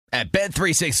At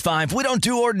Bet365, we don't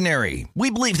do ordinary. We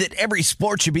believe that every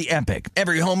sport should be epic.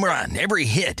 Every home run, every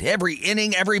hit, every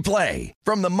inning, every play.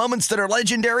 From the moments that are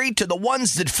legendary to the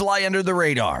ones that fly under the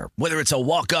radar. Whether it's a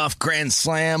walk-off grand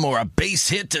slam or a base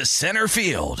hit to center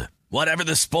field. Whatever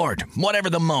the sport, whatever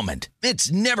the moment.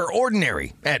 It's never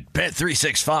ordinary at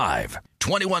Bet365.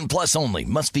 21 plus only.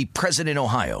 Must be present in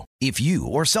Ohio. If you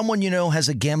or someone you know has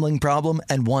a gambling problem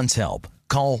and wants help,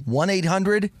 call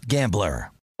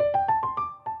 1-800-GAMBLER.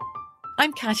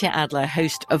 I'm Katya Adler,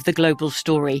 host of The Global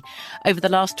Story. Over the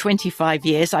last 25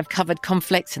 years, I've covered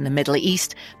conflicts in the Middle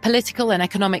East, political and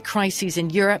economic crises in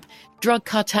Europe, drug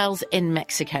cartels in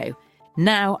Mexico.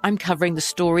 Now I'm covering the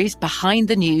stories behind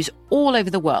the news all over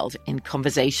the world in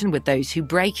conversation with those who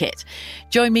break it.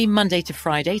 Join me Monday to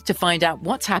Friday to find out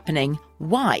what's happening,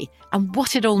 why, and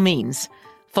what it all means.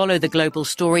 Follow The Global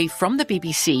Story from the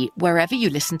BBC wherever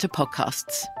you listen to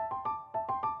podcasts.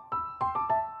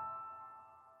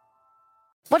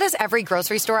 What does every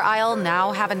grocery store aisle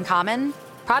now have in common?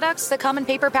 Products that come in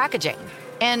paper packaging.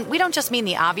 And we don't just mean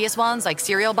the obvious ones like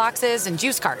cereal boxes and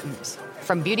juice cartons.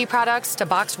 From beauty products to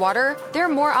boxed water, there are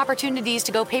more opportunities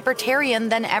to go papertarian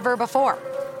than ever before.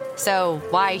 So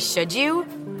why should you?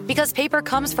 Because paper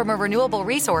comes from a renewable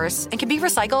resource and can be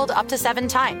recycled up to 7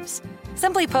 times.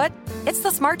 Simply put, it's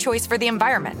the smart choice for the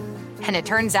environment. And it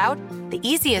turns out, the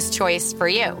easiest choice for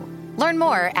you. Learn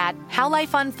more at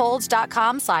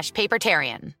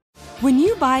howlifeunfolds.com/papertarian. When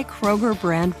you buy Kroger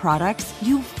brand products,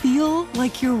 you feel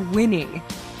like you're winning.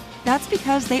 That's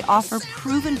because they offer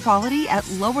proven quality at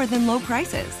lower than low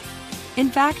prices. In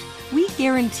fact, we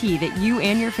guarantee that you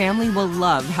and your family will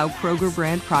love how Kroger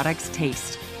brand products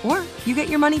taste, or you get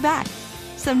your money back.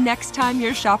 So next time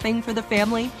you're shopping for the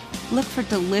family, look for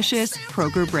delicious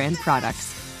Kroger brand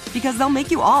products, because they'll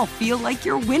make you all feel like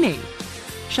you're winning.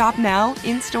 Shop now,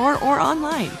 in-store, or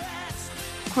online.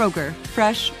 Kroger,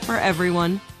 fresh for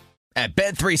everyone. At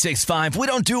Bet365, we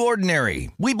don't do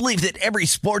ordinary. We believe that every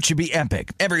sport should be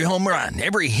epic. Every home run,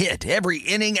 every hit, every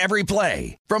inning, every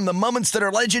play. From the moments that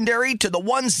are legendary to the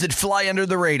ones that fly under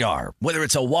the radar. Whether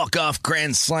it's a walk-off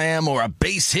grand slam or a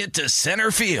base hit to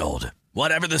center field.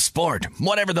 Whatever the sport,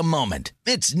 whatever the moment.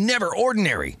 It's never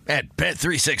ordinary at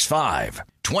Bet365.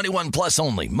 21 plus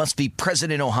only. Must be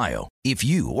present in Ohio. If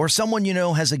you or someone you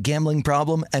know has a gambling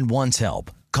problem and wants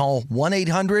help, call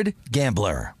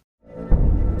 1-800-GAMBLER.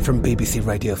 From BBC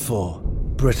Radio 4,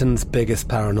 Britain's biggest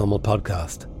paranormal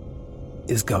podcast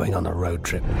is going on a road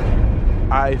trip.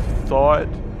 I thought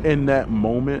in that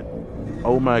moment,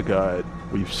 oh my God,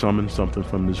 we've summoned something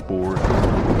from this board.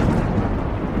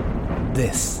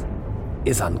 This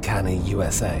is Uncanny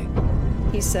USA.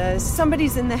 He says,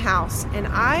 somebody's in the house, and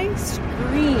I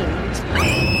screamed.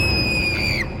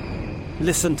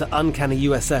 Listen to Uncanny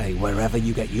USA wherever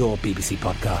you get your BBC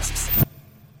podcasts,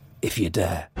 if you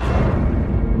dare.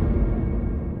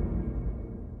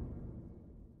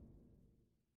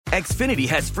 Xfinity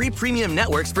has free premium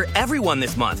networks for everyone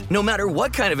this month, no matter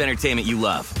what kind of entertainment you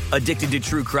love. Addicted to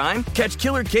true crime? Catch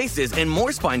killer cases and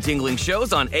more spine-tingling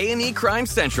shows on A&E Crime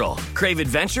Central. Crave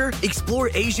adventure? Explore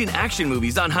Asian action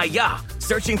movies on Hayya.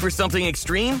 Searching for something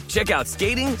extreme? Check out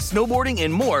skating, snowboarding,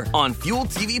 and more on Fuel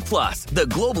TV Plus, the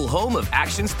global home of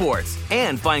action sports.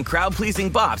 And find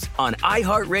crowd-pleasing bops on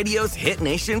iHeartRadio's Hit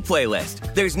Nation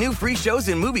playlist. There's new free shows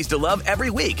and movies to love every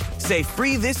week. Say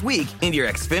free this week in your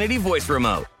Xfinity voice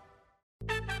remote.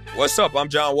 What's up? I'm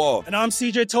John Wall. And I'm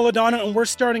CJ Toledano, and we're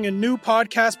starting a new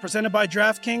podcast presented by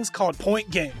DraftKings called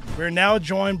Point Game. We're now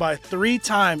joined by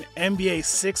 3-time NBA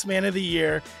Sixth Man of the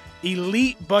Year,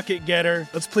 elite bucket getter.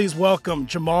 Let's please welcome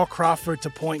Jamal Crawford to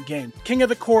Point Game. King of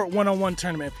the Court one-on-one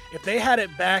tournament. If they had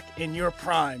it back in your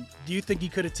prime, do you think you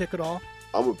could have took it all?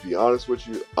 I'm going to be honest with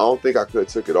you. I don't think I could have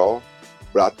took it all,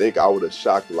 but I think I would have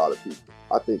shocked a lot of people.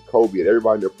 I think Kobe and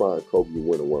everybody in their prime, Kobe would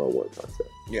win a one-on-one contest.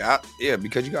 Yeah,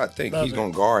 because you got to think, he's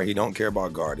going to guard. He don't care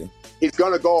about guarding. He's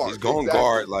going to guard. He's going to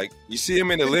guard. Like, you see him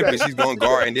in the Olympics, he's going to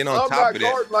guard. And then on top of that. I'm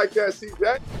not guarding like that,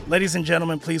 CJ. Ladies and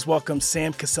gentlemen, please welcome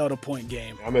Sam Cassell to Point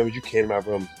Game. I remember you came out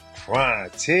from crying,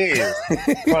 tears,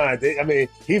 crying. I mean,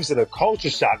 he was in a culture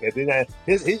shock. And then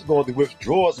he's going through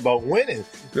withdrawals about winning.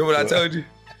 Remember what I told you?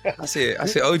 I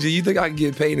said, OG, you think I can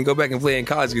get paid and go back and play in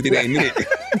college? Because it ain't it.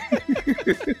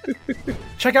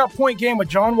 Check out Point Game with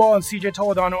John Wall and CJ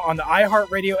Toledano on the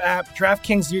iHeartRadio app,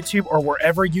 DraftKings YouTube, or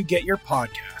wherever you get your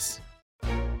podcasts.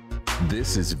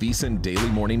 This is VSiN Daily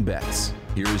Morning Bets.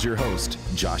 Here is your host,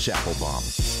 Josh Applebaum.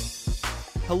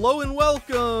 Hello and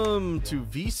welcome to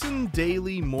VSiN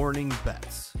Daily Morning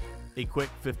Bets, a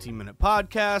quick 15-minute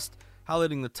podcast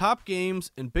highlighting the top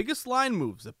games and biggest line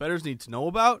moves that bettors need to know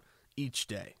about each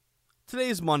day. Today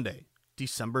is Monday,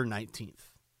 December 19th.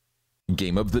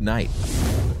 Game of the night.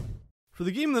 For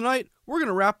the game of the night, we're going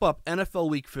to wrap up NFL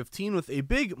Week 15 with a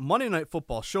big Monday Night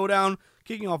Football showdown,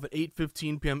 kicking off at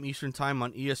 8:15 p.m. Eastern Time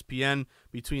on ESPN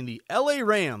between the LA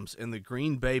Rams and the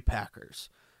Green Bay Packers.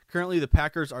 Currently, the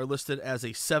Packers are listed as a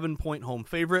 7-point home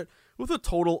favorite with a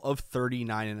total of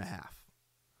 39.5.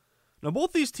 Now,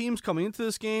 both these teams coming into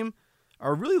this game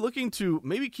are really looking to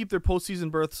maybe keep their postseason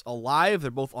berths alive.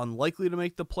 They're both unlikely to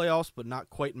make the playoffs, but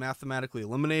not quite mathematically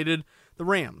eliminated. The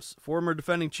Rams, former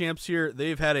defending champs here,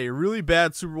 they've had a really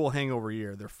bad Super Bowl hangover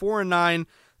year. They're 4-9.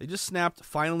 They just snapped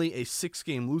finally a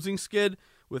 6-game losing skid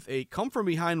with a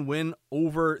come-from-behind win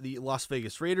over the Las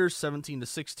Vegas Raiders,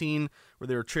 17-16, where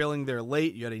they were trailing there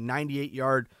late. You had a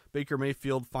 98-yard Baker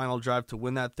Mayfield final drive to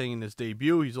win that thing in his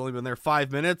debut. He's only been there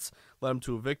 5 minutes, led him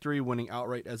to a victory, winning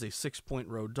outright as a 6-point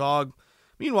road dog.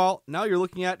 Meanwhile, now you're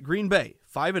looking at Green Bay,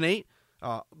 5-8.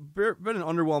 Been an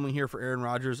underwhelming here for Aaron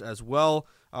Rodgers as well,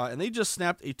 and they just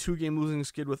snapped a 2-game losing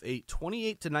skid with a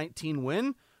 28-19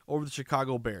 win over the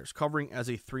Chicago Bears, covering as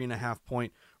a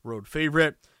 3.5-point road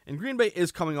favorite. And Green Bay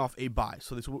is coming off a bye,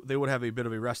 so they would have a bit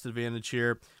of a rest advantage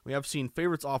here. We have seen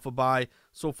favorites off a bye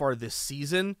so far this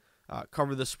season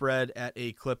cover the spread at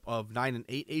a clip of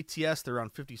 9-8 ATS. They're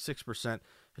around 56%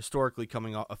 historically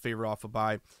coming off a favorite off a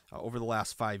bye over the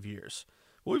last 5 years.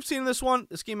 What we've seen in this one,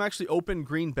 this game actually opened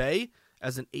Green Bay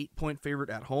as an 8-point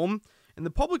favorite at home, and the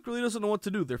public really doesn't know what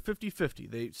to do. They're 50-50.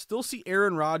 They still see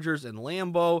Aaron Rodgers and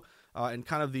Lambeau and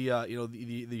kind of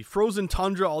the frozen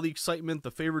tundra, all the excitement, the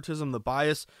favoritism, the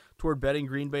bias toward betting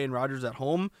Green Bay and Rodgers at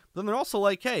home. But then they're also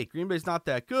like, hey, Green Bay's not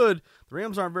that good. The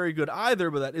Rams aren't very good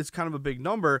either, but that is kind of a big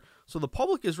number. So the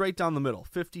public is right down the middle,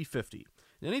 50-50.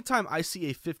 And anytime I see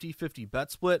a 50-50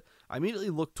 bet split, I immediately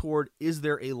look toward, is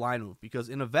there a line move? Because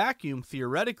in a vacuum,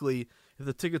 theoretically, if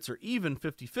the tickets are even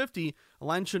 50-50, a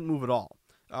line shouldn't move at all.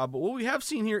 But what we have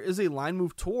seen here is a line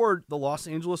move toward the Los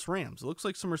Angeles Rams. It looks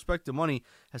like some respected money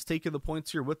has taken the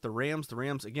points here with the Rams. The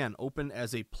Rams, again, opened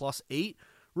as a +8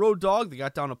 road dog. They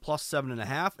got down to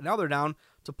 +7.5, and now they're down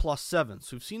to +7.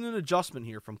 So we've seen an adjustment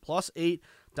here from +8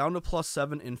 down to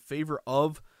 +7 in favor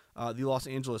of the Los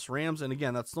Angeles Rams. And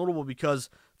again, that's notable because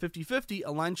 50-50,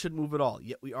 a line shouldn't move at all.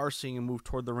 Yet we are seeing a move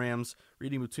toward the Rams.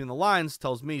 Reading between the lines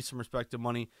tells me some respected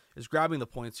money is grabbing the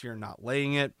points here and not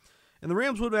laying it. And the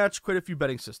Rams would match quite a few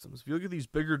betting systems. If you look at these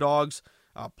bigger dogs,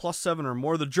 +7 or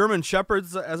more, the German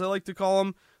Shepherds, as I like to call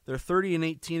them, they're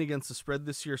 30-18 against the spread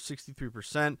this year,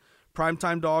 63%.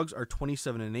 Primetime dogs are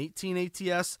 27-18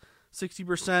 ATS,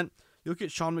 60%. You look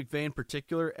at Sean McVay in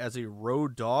particular as a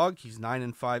road dog. He's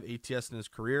 9-5 ATS in his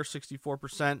career,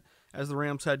 64% as the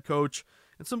Rams head coach.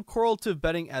 And some correlative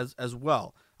betting as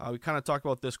well. We kind of talked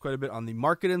about this quite a bit on the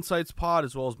Market Insights pod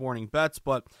as well as Morning Bets.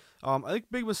 But I think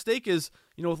big mistake is,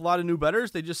 with a lot of new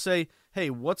bettors, they just say,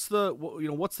 hey, what's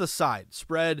the side,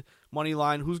 spread, money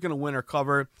line, who's going to win or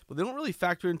cover? But they don't really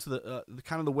factor into the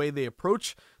kind of the way they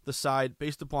approach the side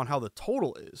based upon how the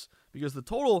total is, because the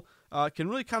total can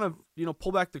really kind of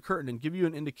pull back the curtain and give you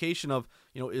an indication of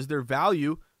is there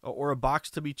value or a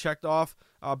box to be checked off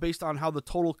based on how the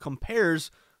total compares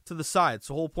to the side.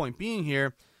 So the whole point being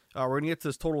here, we're going to get to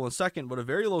this total in a second, but a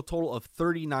very low total of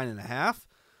 39.5.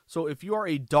 So if you are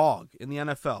a dog in the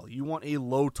NFL, you want a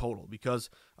low total because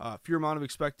fewer amount of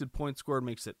expected points scored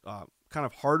makes it kind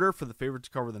of harder for the favorite to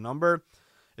cover the number.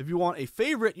 If you want a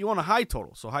favorite, you want a high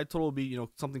total. So high total will be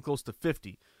something close to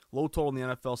 50. Low total in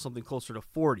the NFL, something closer to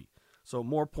 40. So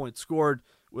more points scored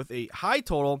with a high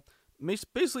total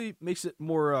basically makes it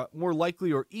more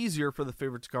likely or easier for the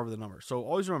favorite to cover the number. So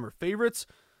always remember, favorites,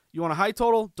 you want a high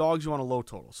total, dogs, you want a low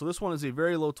total. So this one is a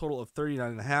very low total of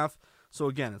 39.5. So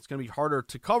again, it's going to be harder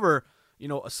to cover, a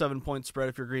 7-point spread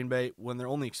if you're Green Bay when they're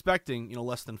only expecting,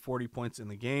 less than 40 points in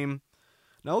the game.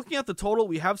 Now looking at the total,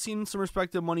 we have seen some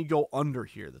respective money go under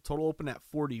here. The total opened at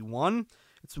 41.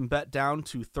 It's been bet down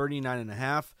to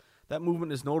 39.5. That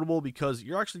movement is notable because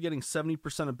you're actually getting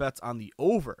 70% of bets on the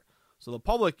over. So the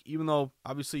public, even though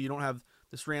obviously you don't have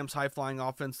this Rams high-flying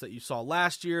offense that you saw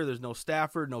last year, there's no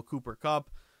Stafford, no Cooper Kupp,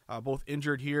 both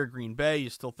injured here, Green Bay, you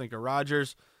still think of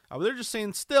Rodgers. But they're just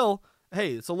saying still,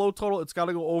 hey, it's a low total, it's got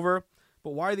to go over.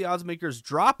 But why are the odds makers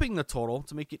dropping the total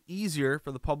to make it easier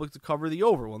for the public to cover the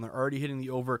over when they're already hitting the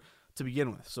over to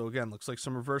begin with? So again, looks like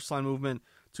some reverse line movement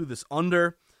to this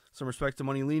under. Some respective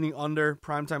money leaning under.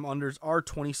 Primetime unders are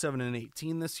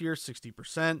 27-18 this year,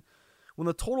 60%. When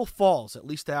the total falls at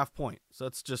least a half point, so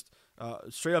that's just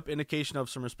straight up indication of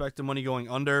some respective money going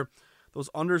under. Those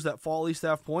unders that fall at least a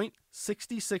half point,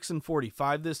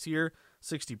 66-45 this year,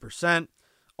 60%.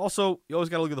 Also, you always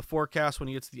got to look at the forecast when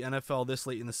you get to the NFL this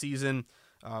late in the season.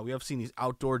 We have seen these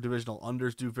outdoor divisional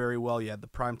unders do very well. You had the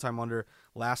primetime under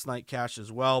last night cash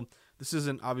as well. This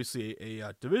isn't obviously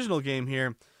a divisional game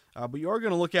here, But you are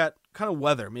going to look at kind of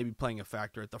weather, maybe playing a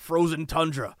factor at the frozen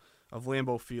tundra of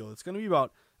Lambeau Field. It's going to be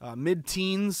about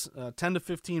mid-teens, 10 to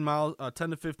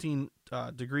 15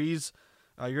 degrees.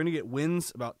 You're going to get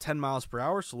winds about 10 miles per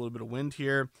hour, so a little bit of wind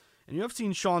here. And you have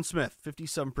seen Sean Smith,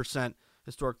 57%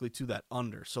 historically to that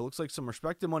under. So it looks like some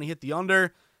respected money hit the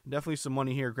under. Definitely some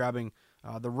money here grabbing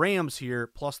the Rams here,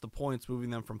 plus the points, moving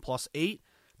them from +8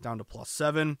 down to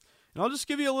 +7. And I'll just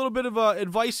give you a little bit of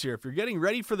advice here. If you're getting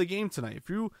ready for the game tonight, if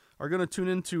you are going to tune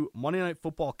into Monday Night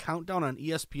Football Countdown on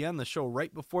ESPN, the show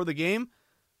right before the game,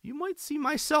 you might see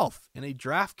myself in a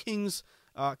DraftKings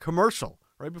commercial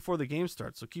right before the game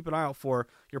starts. So keep an eye out for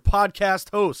your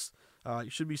podcast hosts. You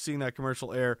should be seeing that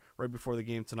commercial air right before the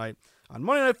game tonight on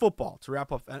Monday Night Football to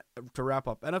wrap up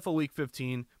NFL Week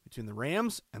 15 between the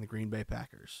Rams and the Green Bay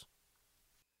Packers.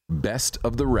 Best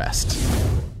of the rest.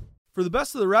 For the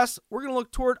best of the rest, we're going to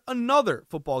look toward another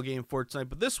football game for tonight,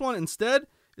 but this one instead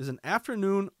is an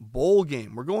afternoon bowl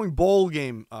game. We're going bowl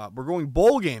game,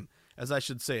 as I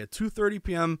should say, a 2:30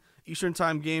 p.m. Eastern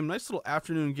Time game. Nice little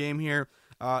afternoon game here.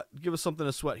 Give us something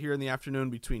to sweat here in the afternoon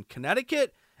between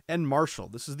Connecticut and Marshall.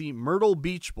 This is the Myrtle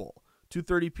Beach Bowl,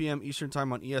 2:30 p.m. Eastern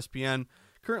Time on ESPN.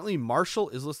 Currently, Marshall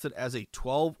is listed as a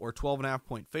 12 or 12.5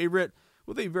 point favorite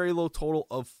with a very low total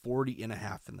of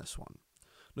 40.5 in this one.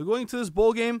 Now, going into this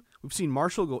bowl game, we've seen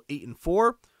Marshall go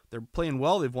 8-4. They're playing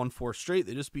well. They've won 4 straight.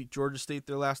 They just beat Georgia State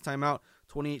their last time out,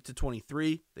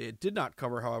 28-23. They did not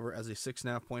cover, however, as a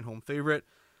 6.5 point home favorite.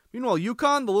 Meanwhile,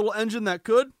 UConn, the little engine that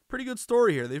could, pretty good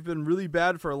story here. They've been really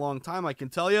bad for a long time, I can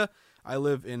tell you. I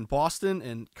live in Boston,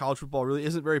 and college football really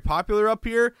isn't very popular up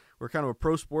here. We're kind of a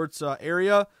pro sports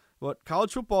area. But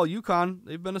college football, UConn,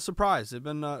 they've been a surprise. They've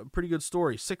been a pretty good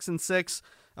story. 6-6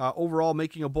 overall,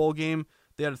 making a bowl game.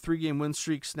 They had a 3-game win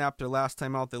streak, snapped their last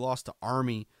time out. They lost to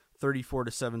Army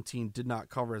 34-17. Did not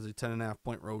cover as a 10.5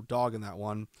 point road dog in that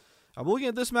one. But looking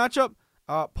at this matchup,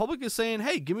 public is saying,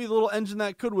 hey, give me the little engine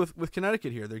that could with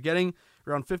Connecticut here. They're getting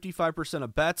around 55%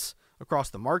 of bets across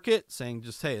the market, saying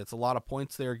just, hey, it's a lot of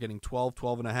points there, getting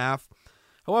 12.5.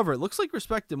 However, it looks like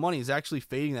respected money is actually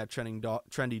fading that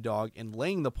trendy dog and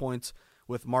laying the points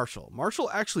with Marshall. Marshall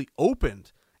actually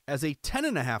opened as a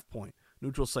 10.5 point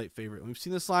neutral site favorite. And we've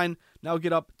seen this line now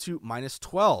get up to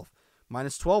 -12,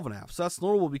 -12.5. So that's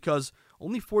notable because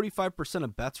only 45%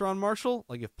 of bets are on Marshall.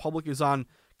 Like if public is on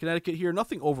Connecticut here,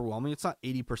 nothing overwhelming. It's not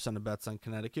 80% of bets on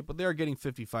Connecticut, but they are getting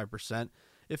 55%.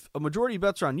 If a majority of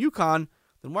bets are on UConn,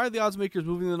 then why are the odds makers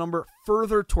moving the number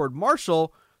further toward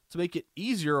Marshall to make it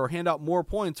easier or hand out more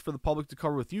points for the public to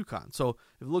cover with UConn? So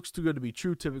if it looks too good to be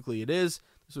true, typically it is.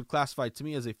 This would classify to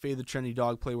me as a fade the trendy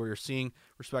dog play where you're seeing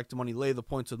respected money lay the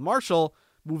points with Marshall,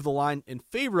 move the line in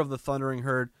favor of the Thundering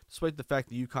Herd, despite the fact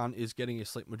that UConn is getting a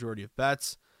slight majority of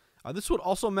bets. This would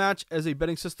also match as a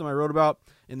betting system I wrote about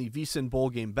in the VSiN Bowl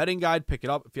Game Betting Guide. Pick it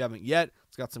up if you haven't yet.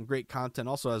 It's got some great content.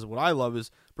 Also, as what I love is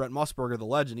Brent Musburger, the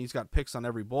legend. He's got picks on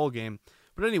every bowl game.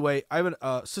 But anyway, I have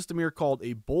a system here called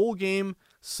a bowl game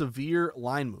severe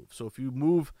line move. So if you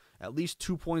move at least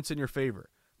 2 points in your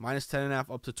favor, -10.5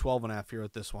 up to 12.5 here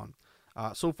at this one.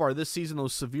 So far this season,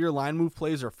 those severe line move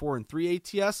plays are 4-3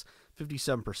 ATS,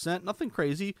 57%. Nothing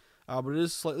crazy, but it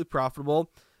is slightly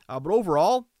profitable. But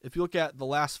overall, if you look at the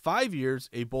last 5 years,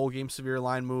 a bowl game severe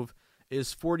line move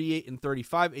is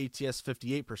 48-35 ATS,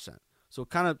 58%. So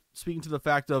kind of speaking to the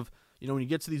fact of, when you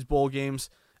get to these bowl games,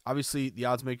 obviously the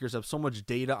odds makers have so much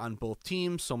data on both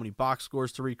teams, so many box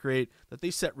scores to recreate, that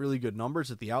they set really good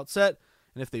numbers at the outset.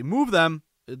 And if they move them,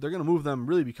 they're going to move them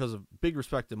really because of big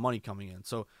respected money coming in.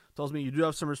 So it tells me you do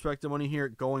have some respected money here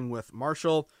going with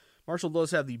Marshall. Marshall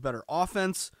does have the better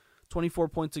offense, 24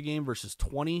 points a game versus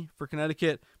 20 for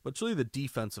Connecticut, but it's really the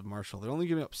defense of Marshall. They're only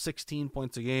giving up 16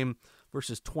 points a game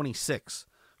versus 26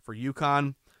 for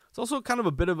UConn. It's also kind of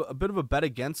a bit of a bet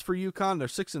against for UConn. They're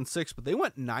 6-6, but they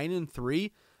went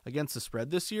 9-3 against the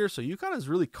spread this year. So UConn has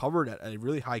really covered at a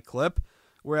really high clip,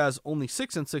 whereas only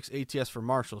 6-6 ATS for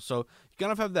Marshall. So you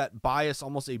kind of have that bias,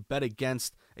 almost a bet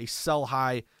against, a sell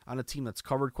high on a team that's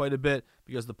covered quite a bit,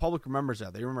 because the public remembers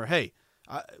that. They remember, hey,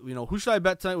 who should I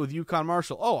bet tonight with UConn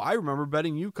Marshall? Oh, I remember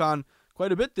betting UConn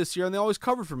quite a bit this year, and they always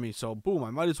covered for me. So boom,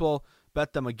 I might as well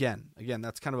bet them again. Again,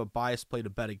 that's kind of a biased play to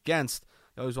bet against.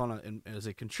 I always want to, as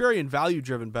a contrarian,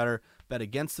 value-driven bettor, bet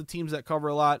against the teams that cover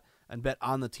a lot and bet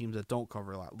on the teams that don't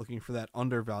cover a lot, looking for that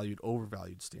undervalued,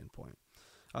 overvalued standpoint.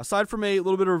 Aside from a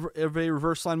little bit of a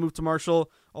reverse line move to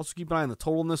Marshall, also keep an eye on the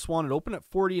total in this one. It opened at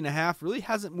 40.5, really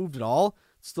hasn't moved at all.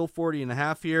 It's still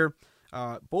 40.5 here.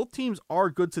 Both teams are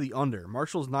good to the under.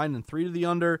 Marshall's 9-3 to the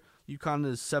under. UConn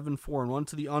is 7-4-1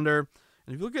 to the under.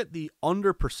 And if you look at the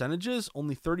under percentages,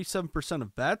 only 37%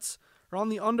 of bets are on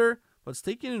the under, but it's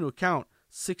taking into account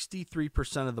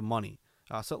 63% of the money.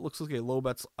 So it looks like a low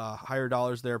bets, higher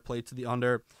dollars there, played to the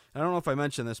under. And I don't know if I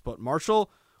mentioned this, but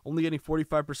Marshall only getting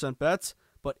 45% bets,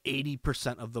 but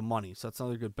 80% of the money. So that's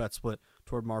another good bet split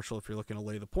toward Marshall if you're looking to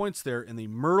lay the points there in the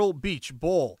Myrtle Beach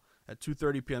Bowl at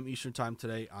 2:30 p.m. Eastern Time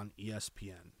today on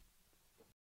ESPN.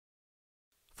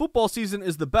 Football season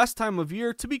is the best time of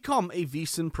year to become a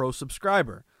VSiN Pro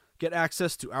subscriber. Get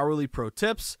access to hourly pro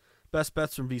tips, best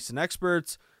bets from VSiN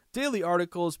experts, daily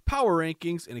articles, power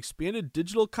rankings, and expanded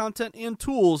digital content and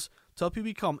tools to help you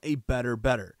become a better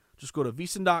bettor. Just go to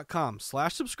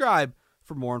VSiN.com/subscribe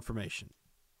for more information.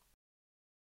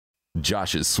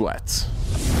 Josh's Sweats.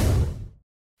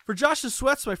 For Josh's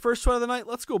Sweats, my first sweat of the night,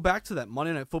 let's go back to that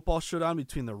Monday Night Football showdown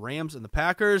between the Rams and the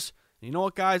Packers. And you know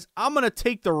what, guys? I'm going to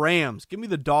take the Rams. Give me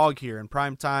the dog here in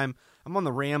prime time. I'm on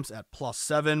the Rams at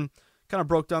 +7. Kind of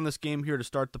broke down this game here to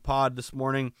start the pod this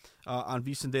morning on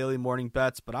VSiN Daily Morning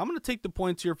Bets, but I'm going to take the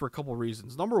points here for a couple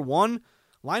reasons. Number one,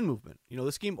 line movement. You know,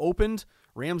 this game opened,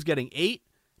 Rams getting 8.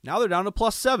 Now they're down to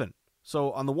 +7.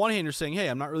 So on the one hand, you're saying, hey,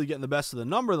 I'm not really getting the best of the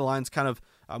number. The line's kind of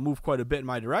moved quite a bit in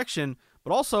my direction.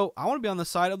 But also, I want to be on the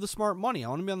side of the smart money. I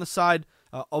want to be on the side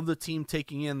of the team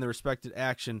taking in the respected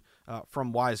action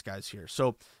from wise guys here.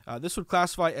 So this would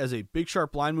classify as a big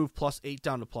sharp line move, +8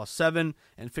 down to +7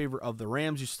 in favor of the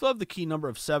Rams. You still have the key number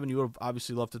of 7. You would have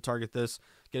obviously loved to target this,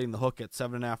 getting the hook at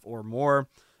 7.5 or more.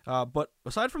 But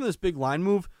aside from this big line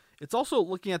move, it's also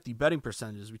looking at the betting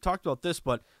percentages. We talked about this,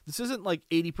 but this isn't like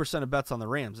 80% of bets on the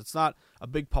Rams. It's not a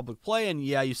big public play, and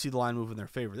yeah, you see the line move in their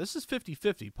favor. This is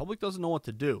 50-50. Public doesn't know what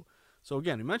to do. So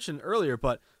again, we mentioned earlier,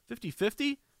 but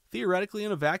 50-50, theoretically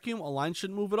in a vacuum, a line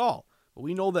shouldn't move at all. But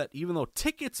we know that even though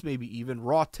tickets may be even,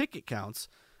 raw ticket counts,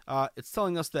 it's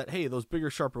telling us that, hey, those bigger,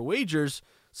 sharper wagers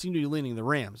seem to be leaning the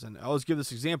Rams. And I always give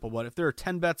this example, but if there are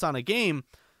 10 bets on a game,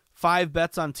 5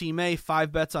 bets on Team A,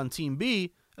 5 bets on Team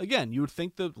B, again, you would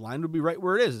think the line would be right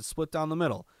where it is. It's split down the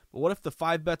middle. But what if the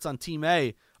 5 bets on Team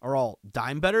A are all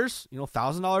dime bettors,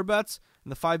 $1,000 bets,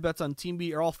 and the 5 bets on Team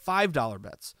B are all $5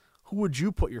 bets? Who would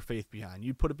you put your faith behind?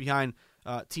 You'd put it behind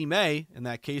Team A, in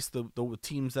that case, the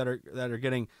teams that are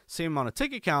getting same amount of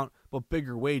ticket count, but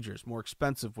bigger wagers, more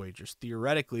expensive wagers.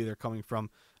 Theoretically, they're coming from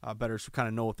bettors who kind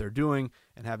of know what they're doing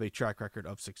and have a track record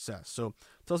of success. So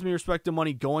it tells me respective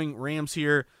money going Rams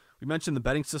here. We mentioned the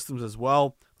betting systems as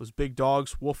well. Those big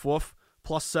dogs, woof woof,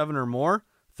 +7 or more,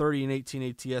 30 and 18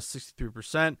 ATS,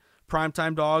 63%.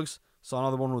 Primetime dogs, saw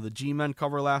another one with the G-Men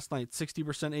cover last night,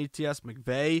 60% ATS.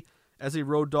 McVay as a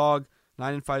road dog,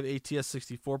 9 and 5 ATS,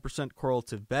 64%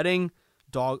 correlative betting.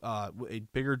 Dog, a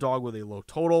bigger dog with a low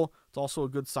total. It's also a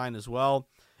good sign as well.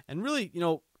 And really,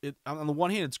 on the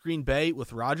one hand, it's Green Bay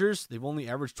with Rodgers. They've only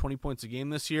averaged 20 points a game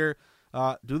this year.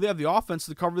 Do they have the offense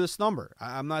to cover this number?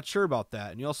 I'm not sure about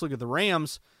that. And you also look at the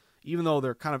Rams, even though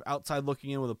they're kind of outside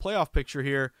looking in with a playoff picture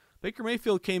here, Baker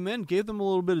Mayfield came in, gave them a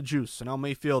little bit of juice. So now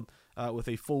Mayfield, with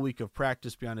a full week of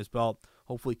practice behind his belt,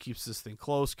 hopefully keeps this thing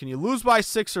close. Can you lose by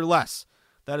 6 or less?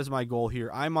 That is my goal here.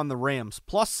 I'm on the Rams,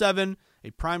 +7,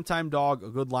 a primetime dog, a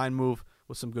good line move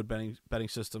with some good betting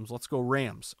systems. Let's go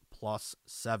Rams,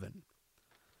 +7.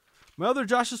 My other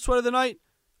Josh's Sweat of the night,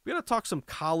 we got to talk some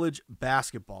college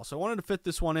basketball. So I wanted to fit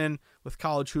this one in with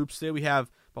college hoops. Today we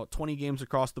have about 20 games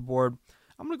across the board.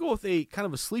 I'm going to go with a kind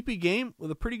of a sleepy game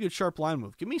with a pretty good sharp line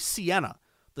move. Give me Siena,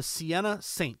 the Siena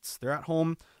Saints. They're at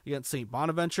home against St.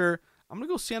 Bonaventure. I'm going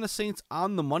to go Siena Saints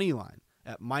on the money line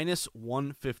at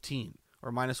 -115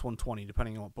 or -120,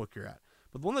 depending on what book you're at.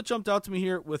 But the one that jumped out to me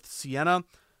here with Siena,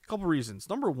 a couple reasons.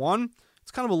 Number one,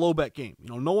 it's kind of a low bet game.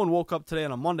 No one woke up today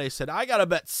on a Monday and said, I got to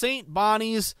bet St.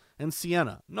 Bonnie's and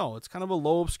Siena. No, it's kind of a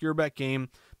low, obscure bet game.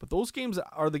 But those games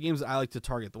are the games that I like to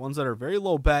target, the ones that are very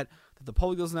low bet, that the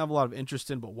public doesn't have a lot of interest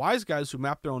in. But wise guys who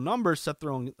map their own numbers, set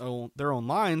their own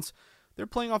lines, they're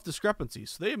playing off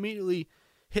discrepancies. So they immediately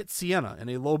hit Siena in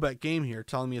a low bet game here,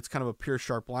 telling me it's kind of a pure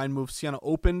sharp line move. Siena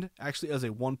opened actually as a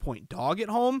 1-point dog at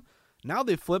home. Now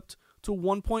they flipped to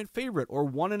 1-point favorite or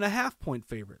 1.5-point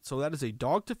favorite. So that is a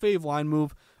dog to fave line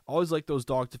move. Always like those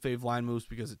dog to fave line moves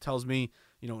because it tells me,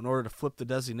 in order to flip the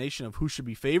designation of who should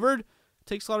be favored, it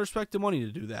takes a lot of respect to money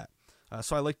to do that.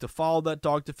 So I like to follow that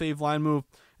dog to fave line move.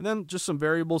 And then just some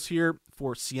variables here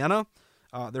for Siena.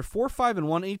 They're 4-5 and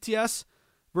 1 ATS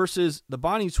versus the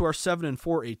Bonnies, who are 7 and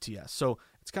 4 ATS. So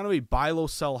it's kind of a buy low,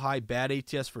 sell high, bad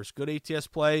ATS versus good ATS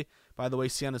play. By the way,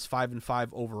 Siena's 5 and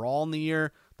 5 overall in the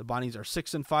year. The Bonnies are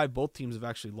 6 and 5. Both teams have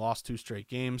actually lost 2 straight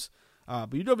games.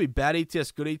 But you do have a bad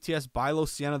ATS, good ATS. Buy low,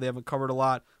 Siena, they haven't covered a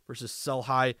lot, versus sell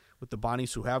high with the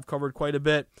Bonnies, who have covered quite a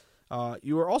bit.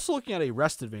 You are also looking at a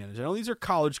rest advantage. I know these are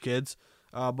college kids,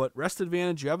 but rest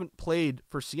advantage, you haven't played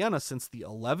for Siena since the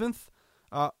 11th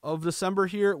of December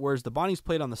here, whereas the Bonnies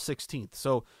played on the 16th.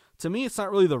 So to me, it's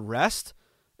not really the rest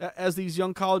as these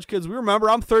young college kids. We remember,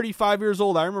 I'm 35 years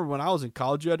old. I remember when I was in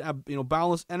college, you had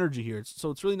boundless energy here. So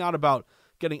it's really not about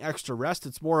getting extra rest.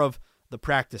 It's more of the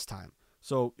practice time.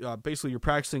 So basically you're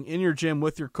practicing in your gym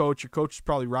with your coach. Your coach is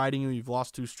probably riding you. You've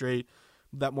lost 2 straight.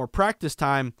 That more practice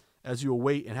time as you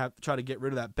await and have to try to get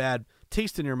rid of that bad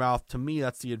taste in your mouth. To me,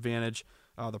 that's the advantage.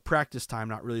 The practice time,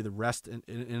 not really the rest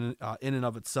in and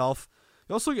of itself.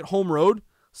 You also get home road.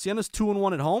 Siena's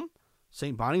 2-1 at home.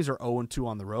 St. Bonnie's are 0-2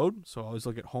 on the road. So I always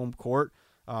look at home court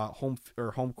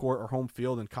or home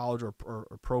field in college or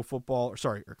pro football,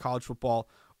 or college football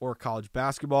or college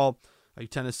basketball. You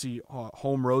tend to see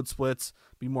home road splits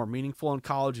be more meaningful in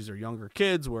college. These are younger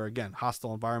kids where, again,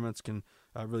 hostile environments can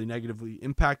really negatively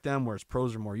impact them, whereas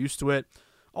pros are more used to it.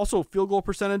 Also, field goal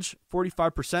percentage,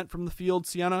 45% from the field,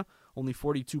 Siena, only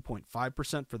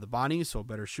 42.5% for the Bonnies, so a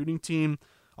better shooting team.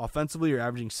 Offensively, you're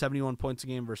averaging 71 points a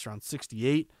game versus around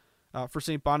 68 for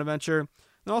St. Bonaventure.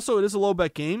 And also, it is a low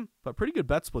bet game, but pretty good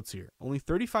bet splits here. Only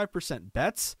 35%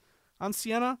 bets on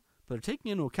Siena, but they're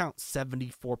taking into account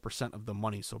 74% of the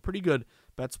money, so pretty good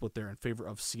bet split there in favor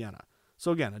of Siena.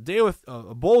 So again, a day with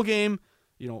a bowl game,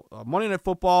 Monday Night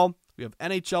Football. We have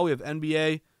NHL, we have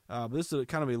NBA. But this is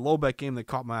kind of a low bet game that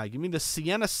caught my eye. Give me the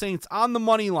Siena Saints on the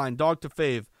money line, dog to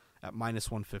fave at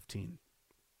 -115.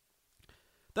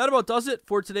 That about does it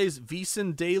for today's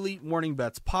VSiN Daily Morning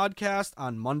Bets podcast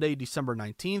on Monday, December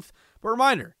 19th. But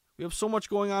reminder, we have so much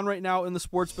going on right now in the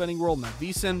sports betting world, and at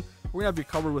VSiN, we're going to have you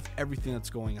covered with everything that's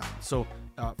going on. So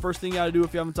first thing you got to do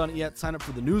if you haven't done it yet, sign up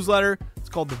for the newsletter. It's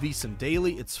called the VSiN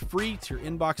Daily. It's free to your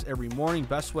inbox every morning.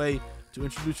 Best way to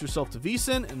introduce yourself to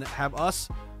VSiN and have us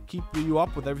keep you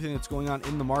up with everything that's going on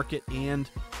in the market and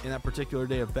in that particular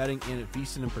day of betting and at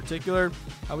VSiN in particular.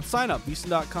 I would sign up,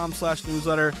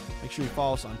 VSiN.com/newsletter. Make sure you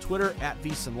follow us on Twitter at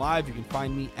VSiN Live. You can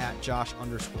find me at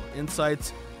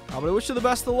Josh_insights. But I wish you the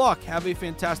best of luck. Have a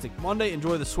fantastic Monday.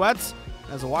 Enjoy the sweats.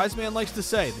 As a wise man likes to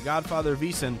say, the godfather of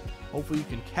VSiN, hopefully you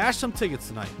can cash some tickets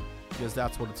tonight because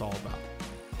that's what it's all about.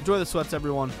 Enjoy the sweats,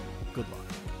 everyone. Good luck.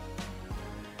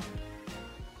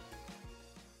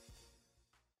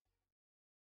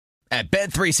 At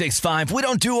Bet365, we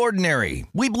don't do ordinary.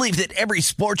 We believe that every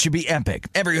sport should be epic.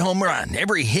 Every home run,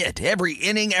 every hit, every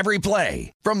inning, every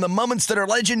play. From the moments that are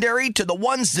legendary to the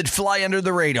ones that fly under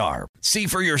the radar. See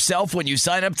for yourself when you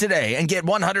sign up today and get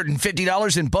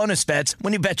 $150 in bonus bets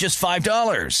when you bet just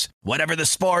 $5. Whatever the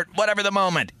sport, whatever the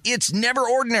moment, it's never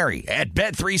ordinary at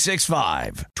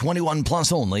Bet365. 21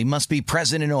 plus only. Must be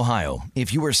present in Ohio.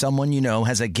 If you or someone you know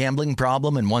has a gambling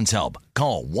problem and wants help,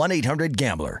 call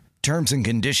 1-800-GAMBLER. Terms and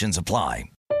conditions apply.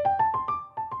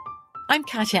 I'm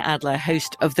Katya Adler,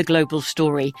 host of The Global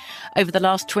Story. Over the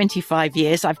last 25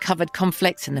 years, I've covered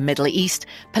conflicts in the Middle East,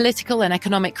 political and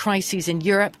economic crises in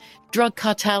Europe, drug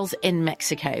cartels in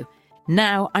Mexico.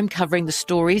 Now I'm covering the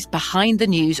stories behind the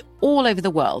news all over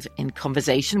the world in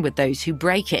conversation with those who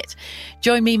break it.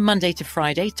 Join me Monday to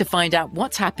Friday to find out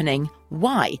what's happening,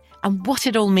 why, and what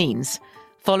it all means.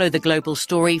 Follow The Global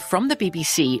Story from the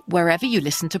BBC wherever you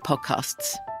listen to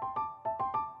podcasts.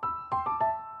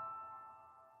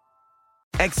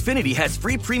 Xfinity has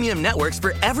free premium networks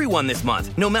for everyone this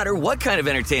month, no matter what kind of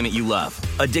entertainment you love.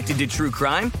 Addicted to true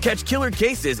crime? Catch killer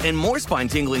cases and more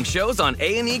spine-tingling shows on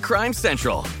A&E Crime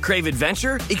Central. Crave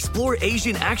adventure? Explore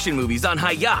Asian action movies on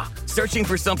Hi-YAH. Searching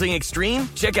for something extreme?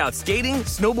 Check out skating,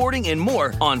 snowboarding, and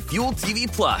more on Fuel TV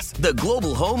Plus, the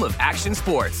global home of action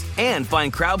sports. And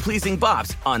find crowd-pleasing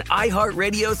bops on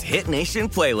iHeartRadio's Hit Nation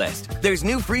playlist. There's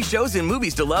new free shows and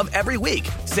movies to love every week.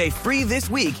 Say free this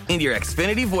week in your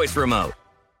Xfinity voice remote.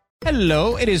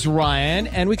 Hello, it is Ryan,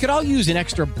 and we could all use an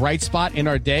extra bright spot in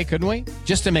our day, couldn't we?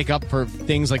 Just to make up for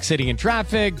things like sitting in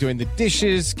traffic, doing the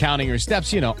dishes, counting your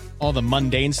steps, all the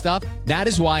mundane stuff. That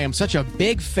is why I'm such a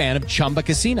big fan of Chumba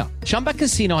Casino. Chumba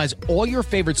Casino has all your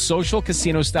favorite social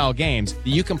casino-style games that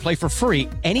you can play for free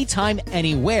anytime,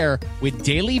 anywhere with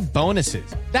daily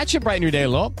bonuses. That should brighten your day a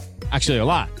little. Actually, a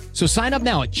lot. So sign up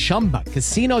now at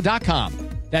ChumbaCasino.com.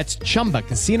 That's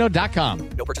ChumbaCasino.com.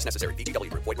 No purchase necessary. VGW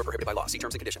Group. Void where prohibited by law. See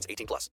terms and conditions. 18+.